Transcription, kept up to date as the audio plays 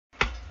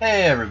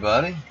Hey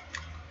everybody.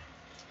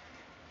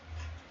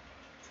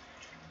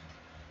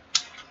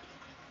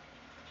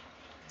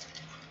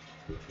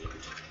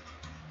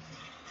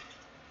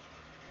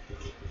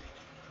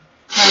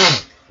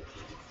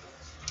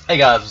 Hey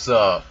guys, what's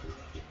up?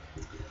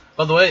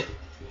 By the way,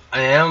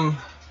 I am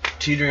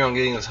teetering on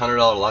getting this $100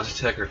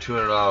 Logitech or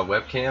 $200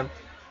 webcam.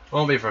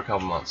 Won't be for a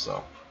couple months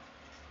though.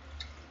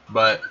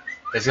 But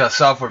it's got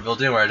software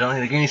built in where I don't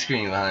need a green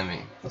screen behind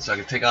me, so I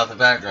can take out the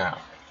background.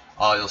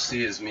 All you'll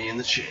see is me in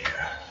the chair.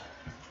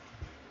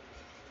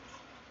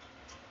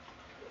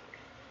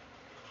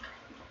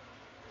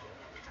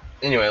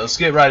 Anyway, let's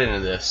get right into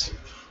this.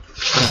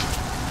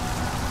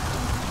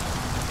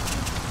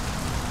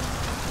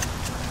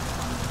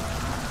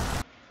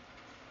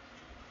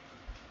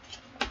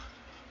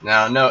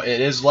 Now, no, it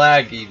is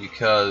laggy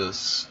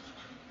because,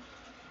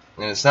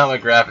 and it's not my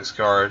graphics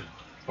card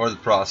or the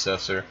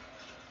processor,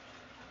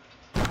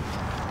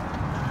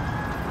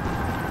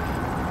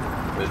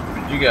 but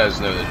you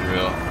guys know the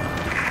drill.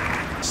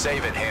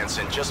 Save it,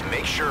 Hanson. Just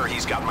make sure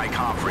he's got my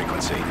comm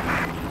frequency.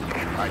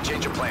 Alright,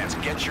 change of plans.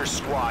 Get your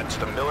squad to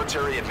the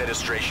military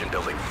administration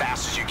building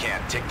fast as you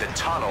can. Take the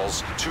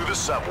tunnels to the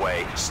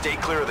subway. Stay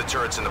clear of the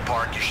turrets in the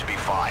park. You should be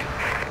fine.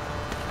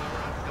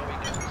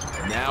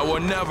 Now or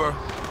never.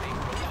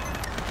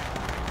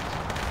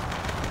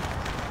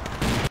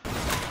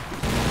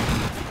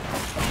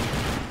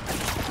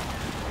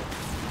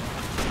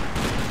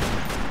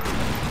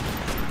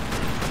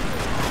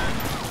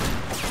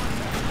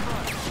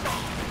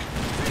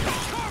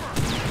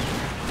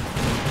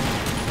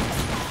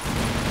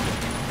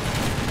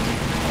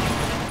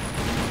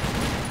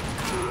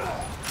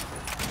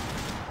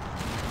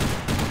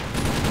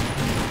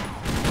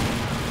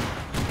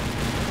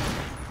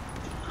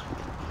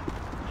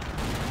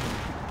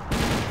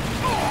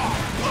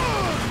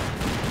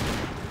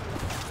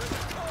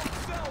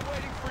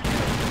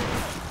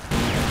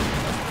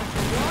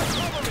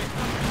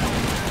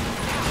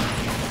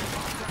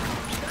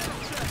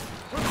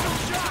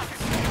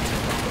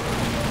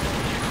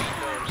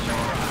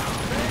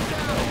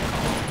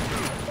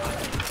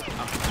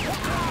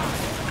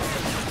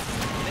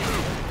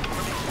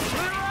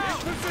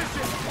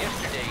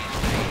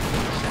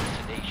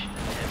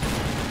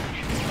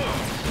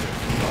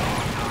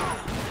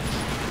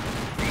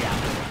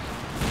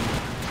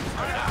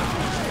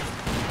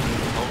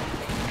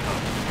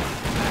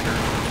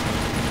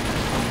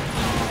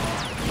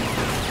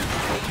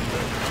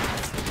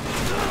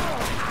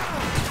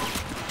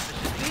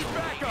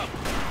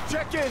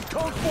 Check in,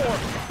 code 4.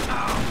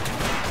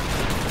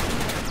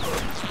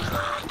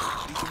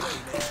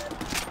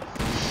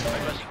 I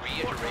must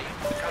reiterate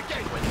the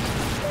consequences.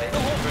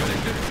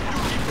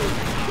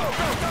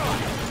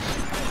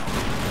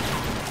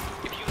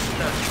 If you do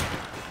not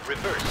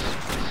reverse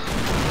this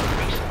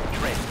recent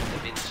trend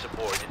of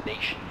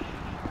insubordination,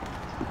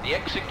 the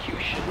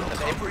execution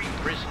of every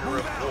prisoner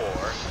of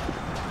war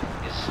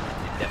is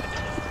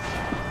inevitable.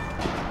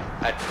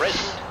 At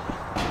present,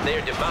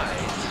 their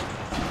demise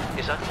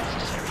is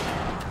unnecessary.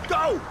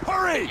 Go!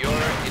 Hurry! Your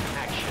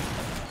inaction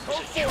is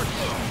a choice,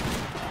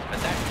 and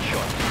that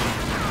choice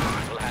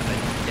will have a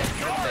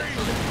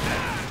detrimental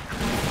impact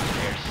on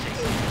their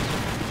safety.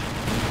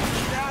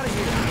 Get out of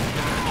here!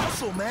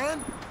 Hustle, man!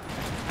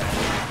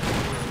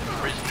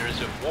 Prisoners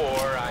of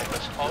war, I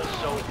must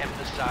also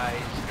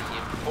emphasize the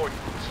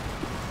importance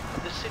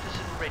of the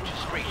citizen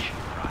registration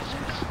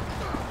process.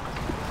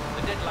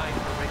 The deadline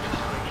for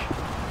registration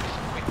is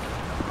quickly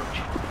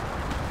approaching.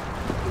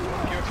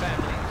 If your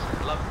families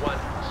and loved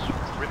ones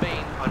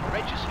remain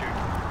unregistered,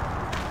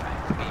 I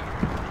fear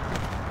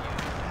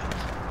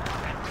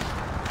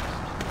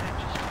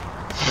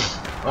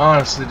you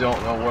Honestly,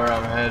 don't know where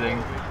I'm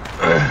heading.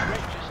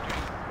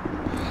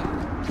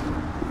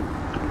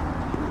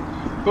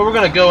 But we're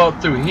gonna go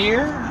up through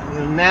here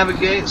and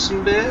navigate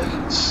some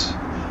bits. A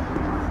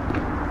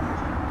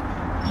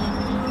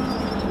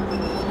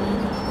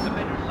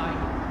better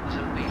life is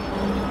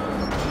available.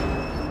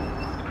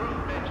 The crew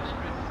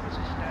registrant was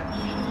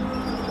established,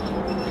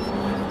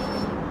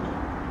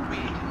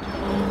 created to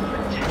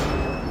protect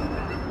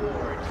and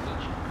reward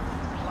each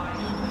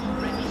compliant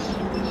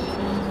registered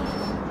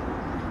citizen.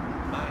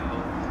 My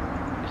hope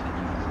is that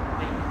you will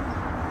make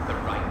the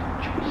right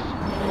choice.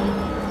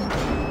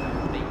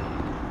 Make it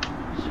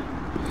soon.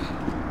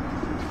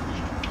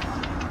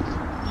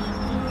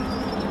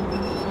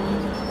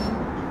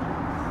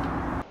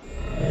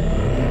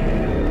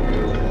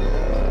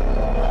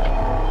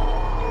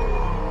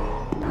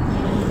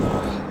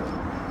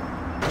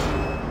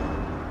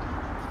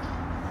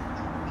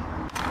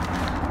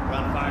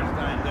 Round 5's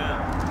dying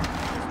down.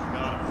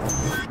 Got him.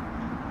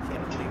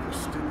 Can't believe we're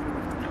stupid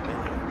enough to come in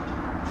here.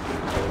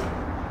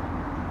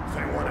 If I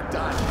want to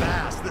die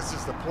fast, this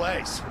is the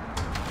place.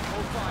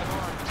 Hold 5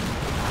 arms.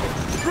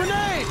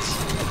 Grenades!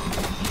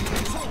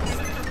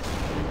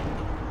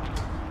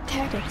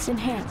 Tactics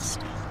enhanced.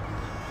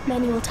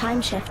 Manual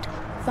time shift.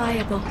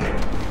 Viable.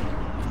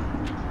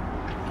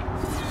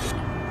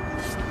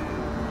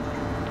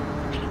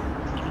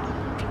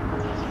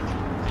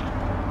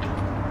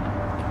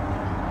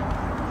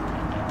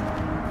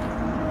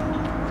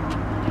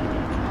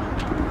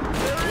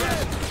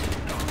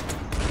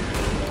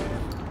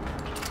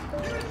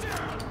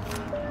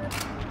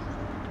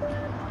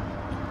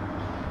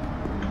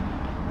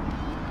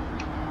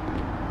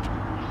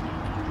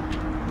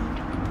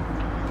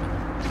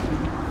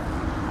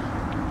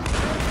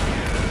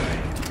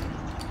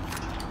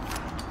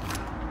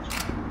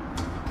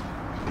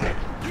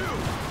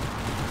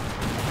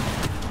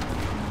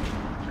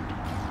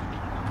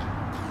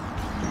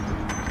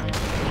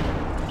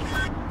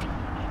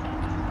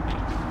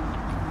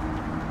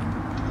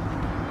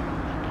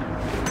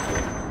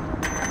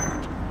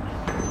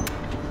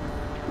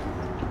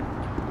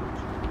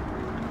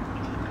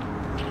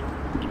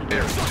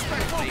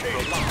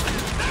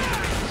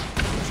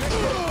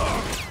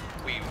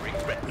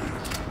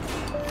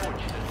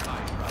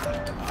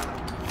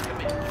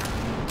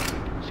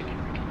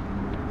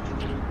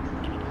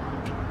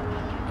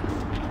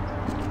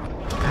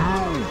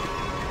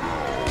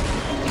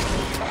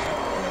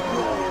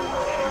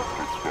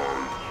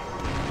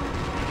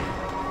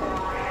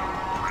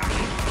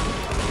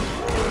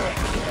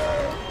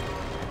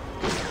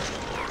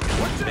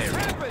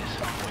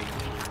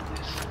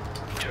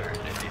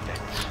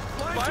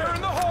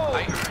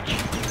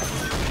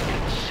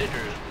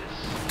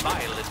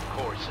 violent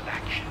course of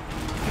action.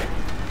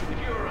 If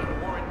your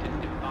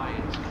unwarranted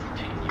defiance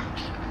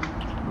continues,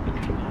 it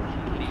can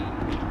only lead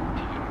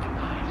to your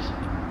demise.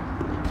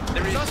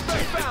 There is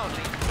Suspect found!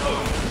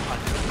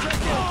 Check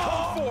in,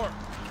 code 4!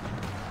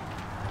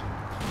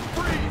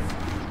 Freeze!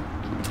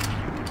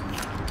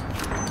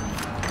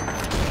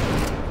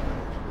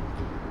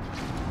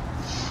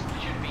 It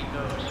should be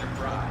no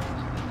surprise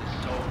that this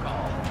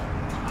so-called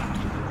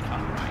occupant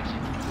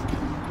uprising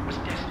was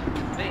destined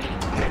to fail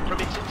from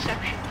its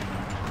inception.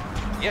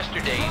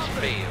 Yesterday's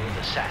failed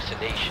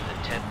assassination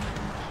attempt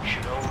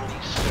should only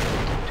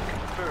serve to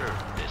confirm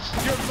this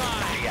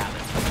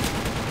reality.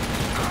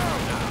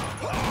 Now,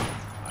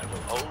 I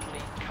will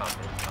only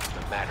comment on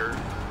the matter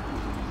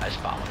as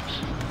follows.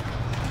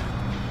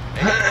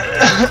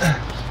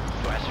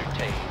 To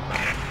ascertain my...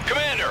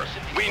 Commander,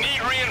 we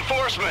need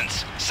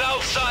reinforcements!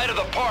 South side of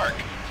the park!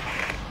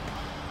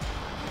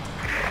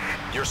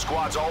 Your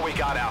squad's all we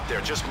got out there.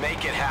 Just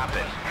make it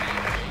happen.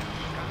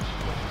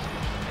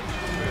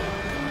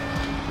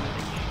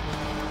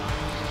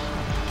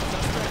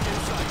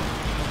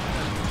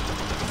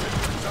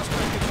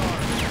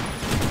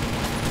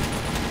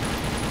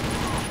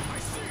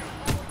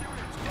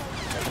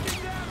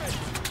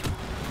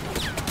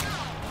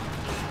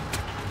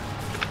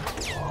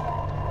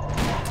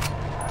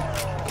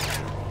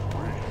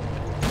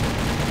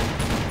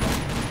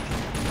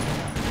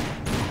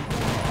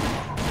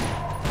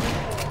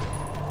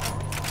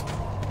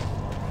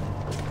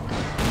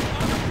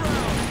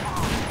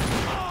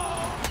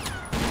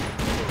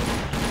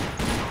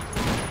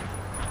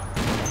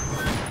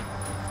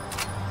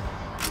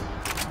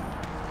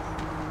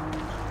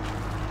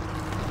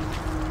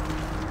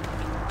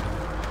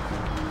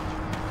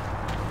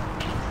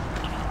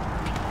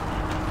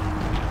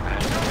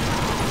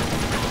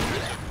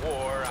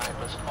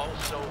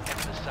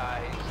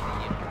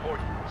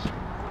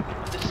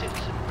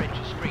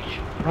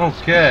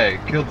 Okay,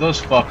 killed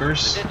those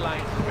fuckers.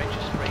 Deadline for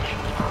registration.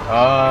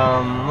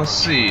 Let's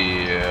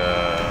see.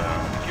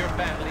 If your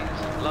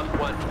families and loved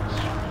ones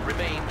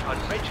remain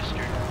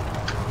unregistered,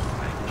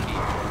 I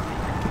fear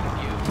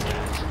you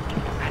as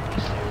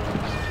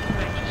adversaries to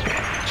register.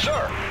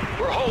 Sir,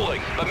 we're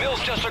holding. The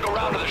mills just took a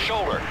round to the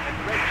shoulder.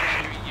 And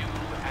register you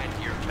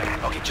and your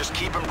family. Okay, just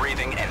keep them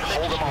breathing and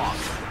hold them off.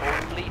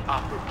 Only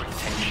offer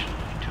protection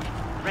to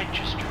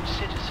registered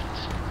citizens.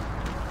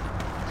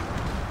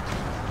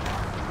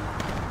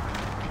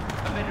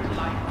 A better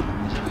life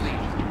is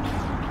available.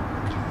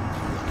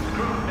 The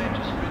Crew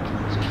Magistrate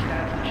was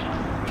established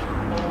for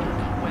all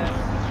well,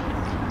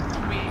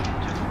 created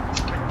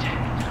to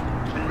protect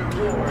and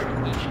reward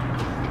each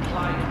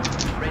compliant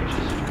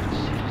registered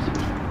citizen.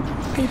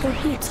 Paper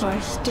heat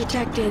source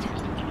detected. The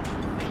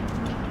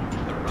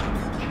right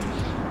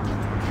choice.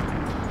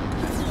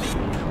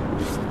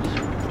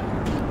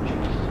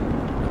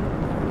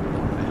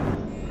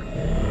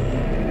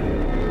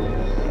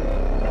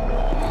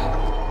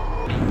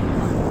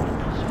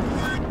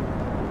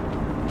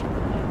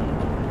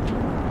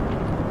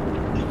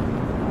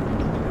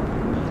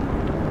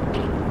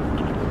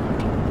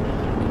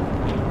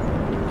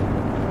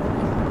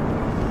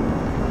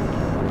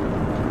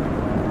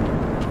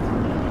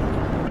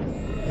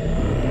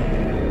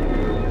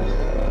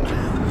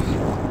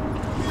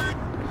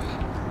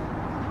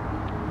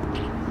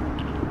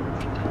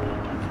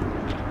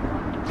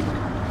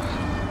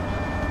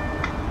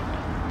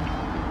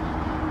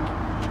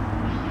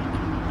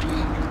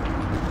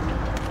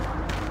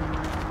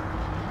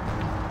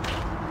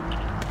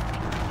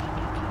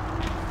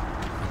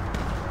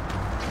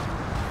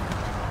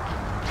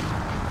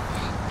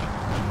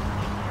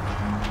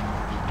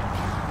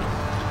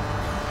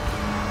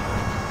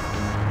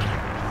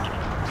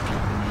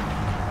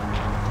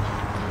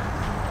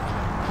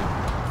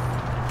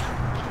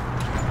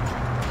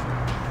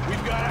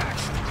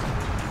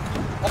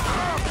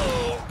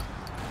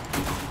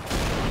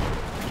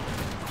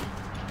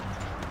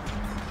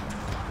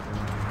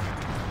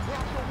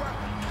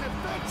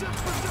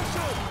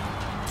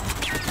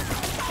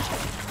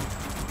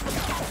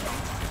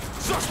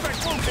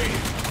 Suspect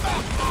located!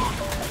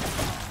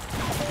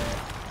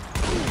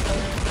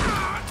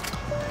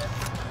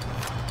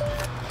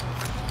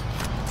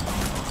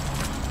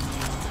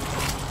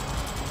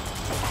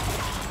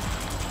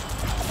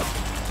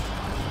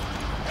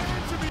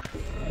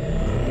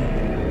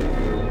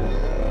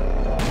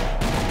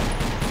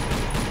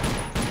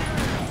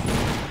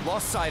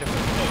 Lost sight of him.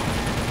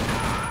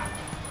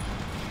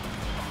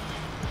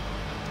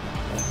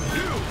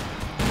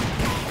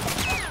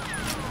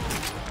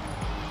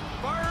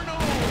 Fire no!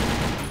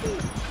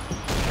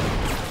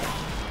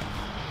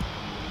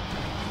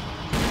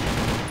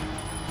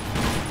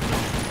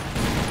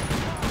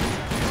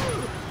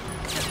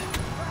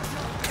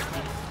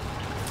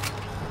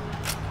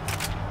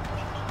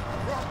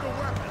 Drop the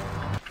weapon!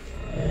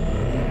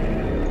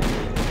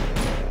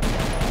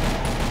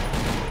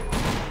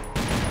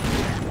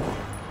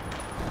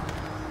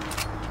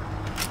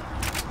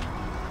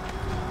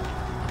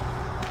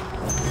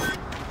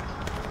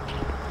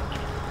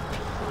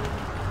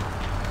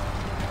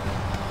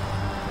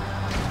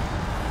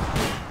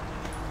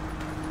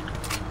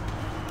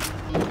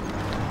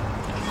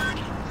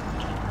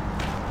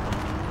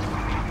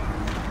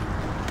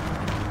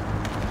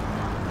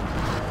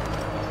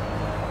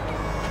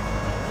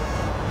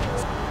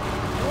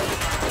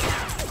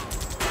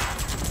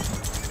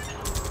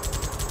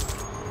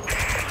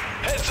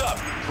 up.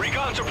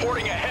 Recon's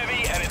reporting a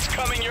heavy, and it's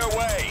coming your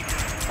way.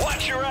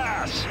 Watch your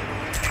ass.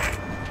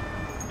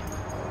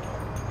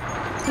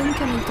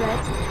 Incoming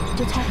threat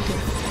detected.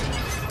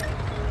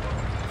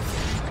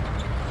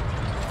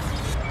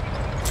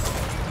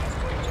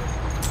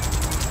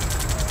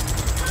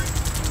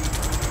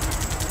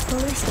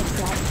 Ballistic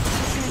threat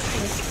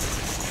detected.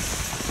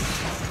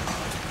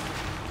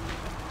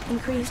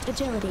 Increased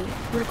agility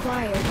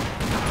required.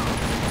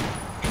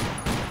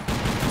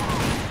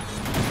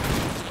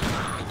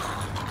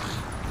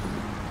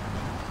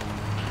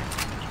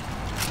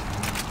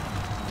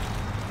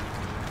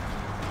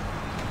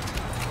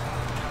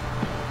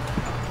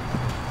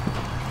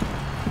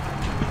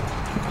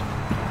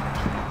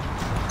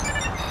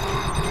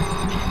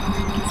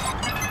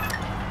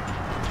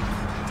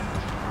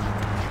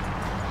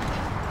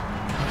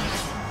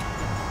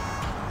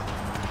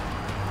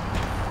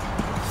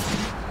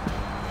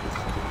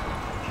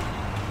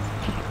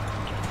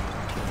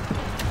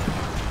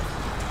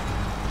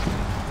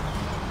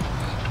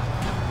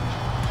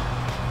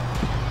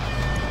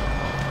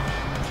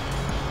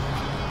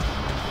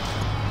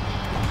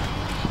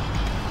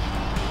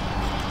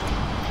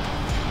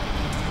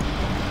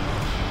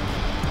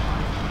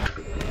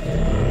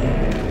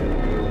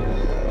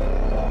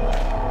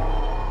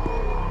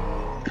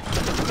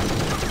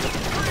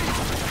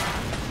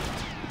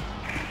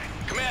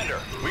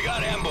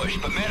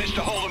 But managed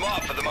to hold him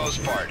off for the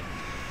most part.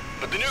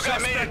 But the new guy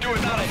made it do it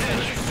without a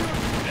hitch.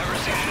 Never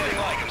seen anything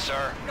like him,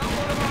 sir. I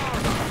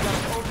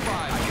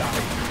got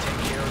it.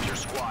 Take care of your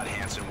squad,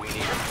 Hanson. We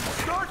need him.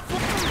 Looks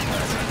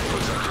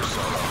like you're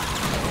solo.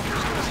 I hope you're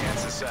as good as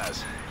Hanson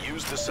says.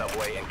 Use the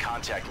subway and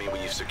contact me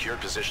when you've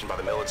secured position by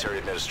the military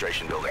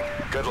administration building.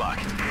 Good luck.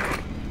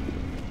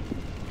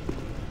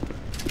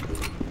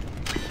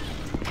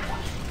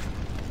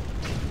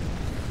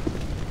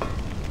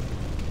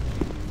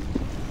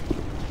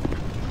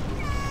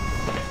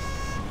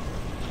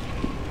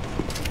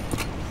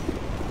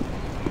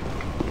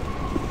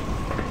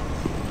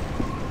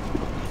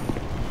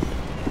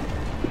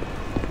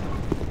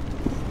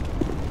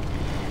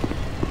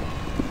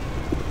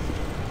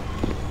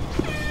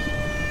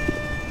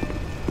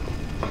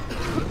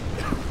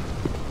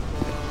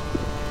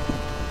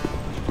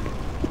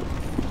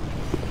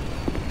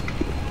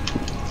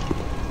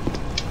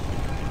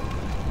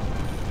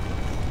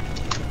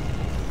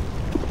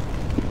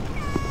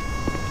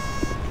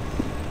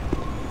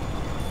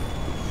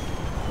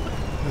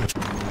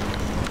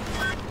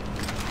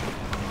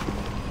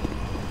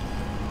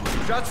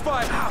 Shots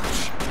fired.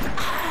 Ouch.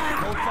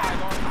 Code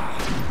 5 on.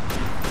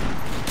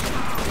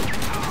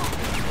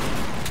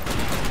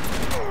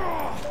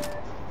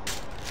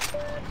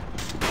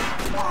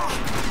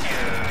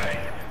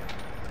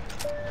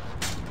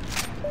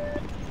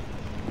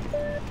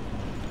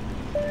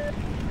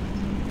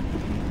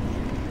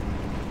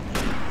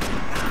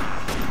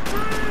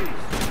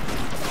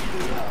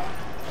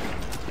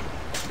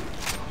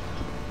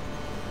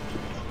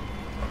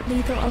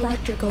 Lethal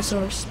electrical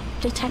source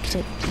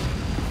detected.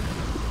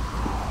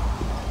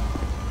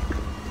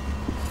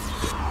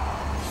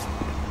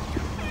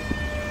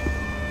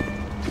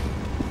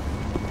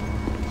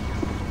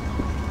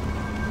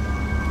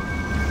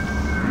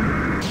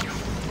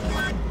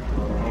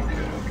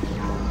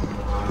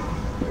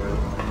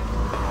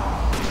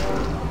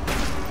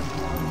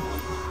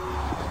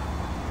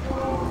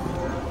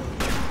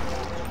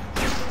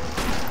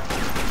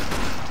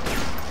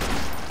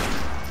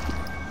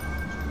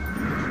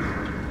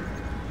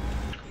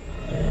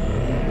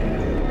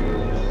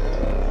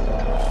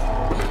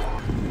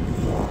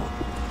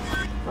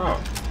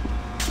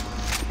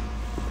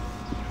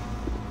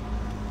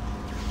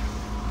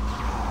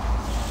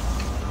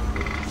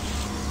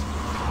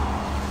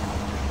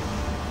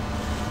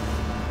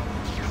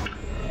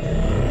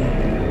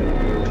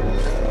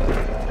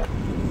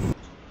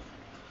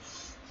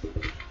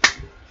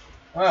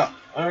 Well,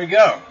 there we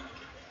go.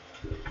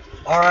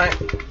 Alright.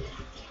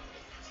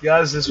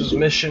 Guys, this was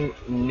Mission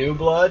New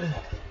Blood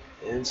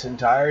in its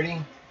entirety.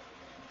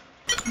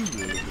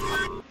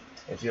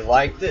 If you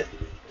liked it,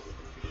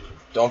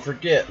 don't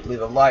forget,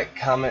 leave a like,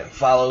 comment,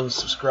 follow,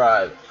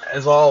 subscribe.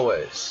 As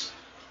always.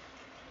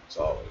 As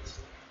always.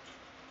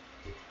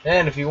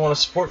 And if you want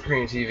to support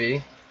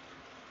CreamTV,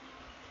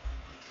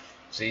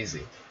 it's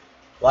easy.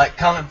 Like,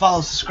 comment, follow,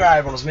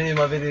 subscribe on as many of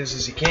my videos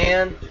as you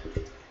can.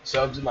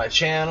 Sub to my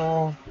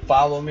channel,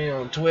 follow me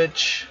on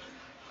Twitch,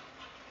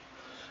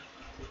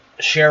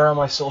 share on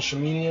my social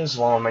medias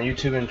along with my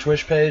YouTube and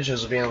Twitch page.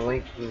 Those will be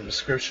linked in the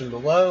description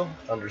below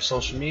under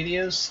social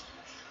medias.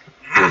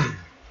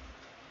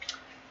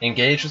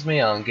 Engage with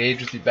me, I'll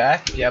engage with you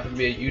back. If you happen to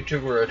be a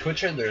YouTuber or a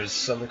Twitcher, there's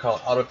something called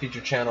auto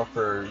feature channel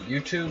for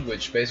YouTube,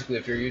 which basically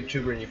if you're a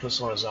YouTuber and you put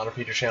someone as an auto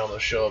feature channel, they'll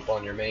show up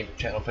on your main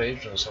channel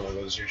page when someone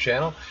goes to your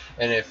channel.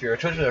 And if you're a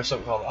Twitcher, there's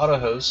something called auto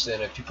host,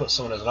 and if you put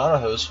someone as an auto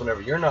host,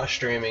 whenever you're not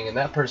streaming and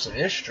that person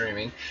is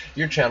streaming,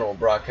 your channel will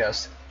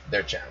broadcast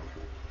their channel.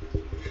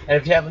 And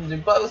if you happen to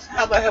do both,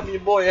 how about helping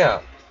your boy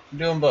out?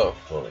 Do them both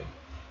fully.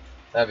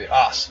 That'd be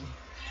awesome.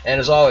 And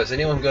as always,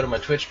 anyone can go to my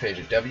Twitch page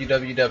at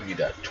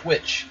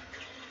www.twitch.tv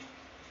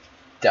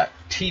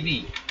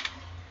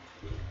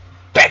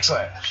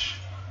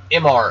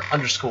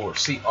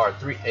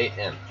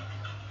twitch.tv/MR_CR3AN.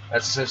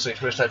 That's essentially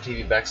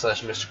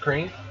twitch.tv/Mr.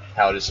 Cream,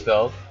 how it is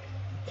spelled,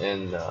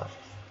 and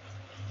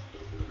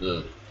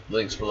the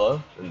links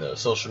below in the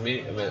social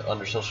media,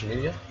 under social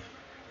media.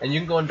 And you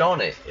can go and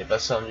donate if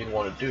that's something you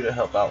want to do to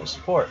help out and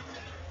support.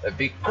 That'd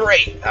be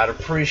great. I'd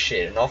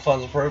appreciate it. And all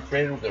funds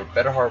appropriated will go to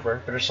better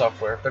hardware, better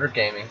software, better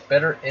gaming,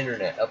 better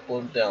internet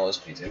upload and download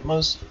speeds, and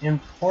most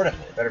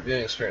importantly, a better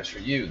viewing experience for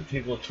you, the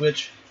people of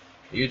Twitch,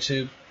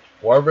 YouTube,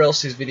 wherever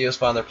else these videos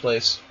find their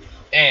place,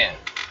 and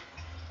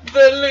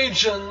the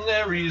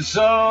legionaries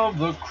of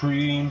the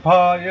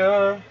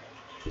Creampire.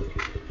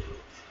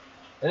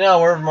 And now,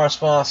 a word from our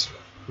sponsor.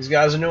 These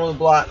guys are new on the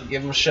block.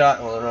 Give them a shot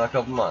in a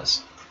couple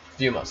months. A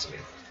few months, I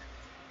mean.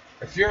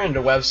 If you're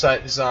into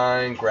website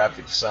design,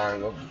 graphic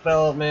design, web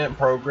development,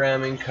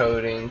 programming,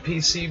 coding,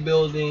 PC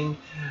building,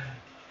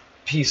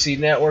 PC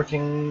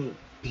networking,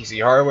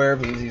 PC hardware,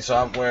 PC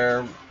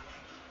software,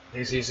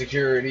 PC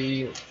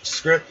security,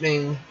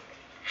 scripting,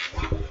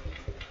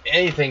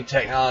 anything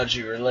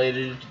technology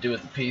related to do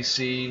with the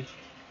PC,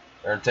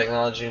 or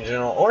technology in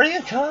general, or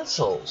even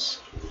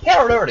consoles, head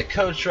on over to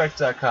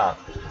CodeShrek.com.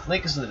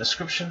 Link is in the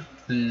description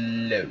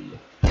below.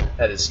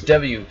 That is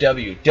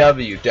www.code,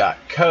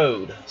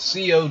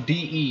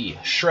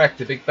 Shrek,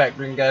 the big fat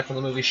green guy from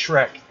the movie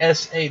Shrek,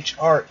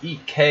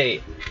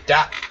 SHREK.com.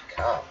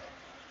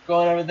 Go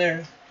on over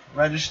there,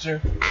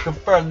 register,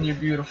 confirm your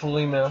beautiful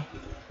email,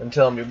 and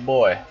tell them your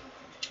boy,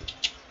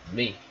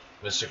 me,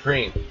 Mr.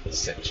 Cream,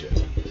 sent you.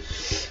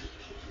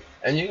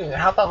 And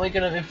how about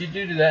linking if you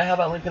do that? How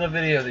about linking a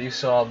video that you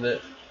saw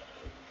that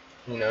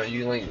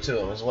you link to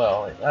them as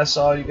well? Like, I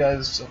saw you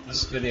guys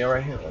this video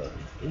right here.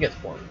 You get the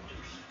point.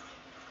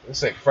 Let's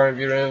say confirm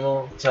your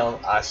info. Tell them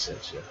I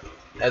sent you.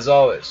 As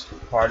always,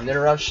 pardon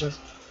interruptions.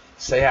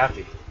 Stay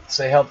happy,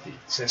 stay healthy,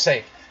 stay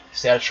safe,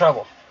 stay out of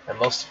trouble, and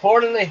most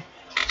importantly,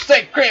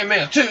 stay creamy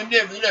and tuned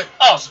in for the next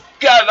awesome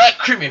God like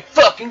creamy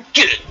fucking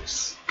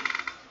goodness.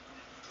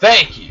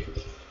 Thank you.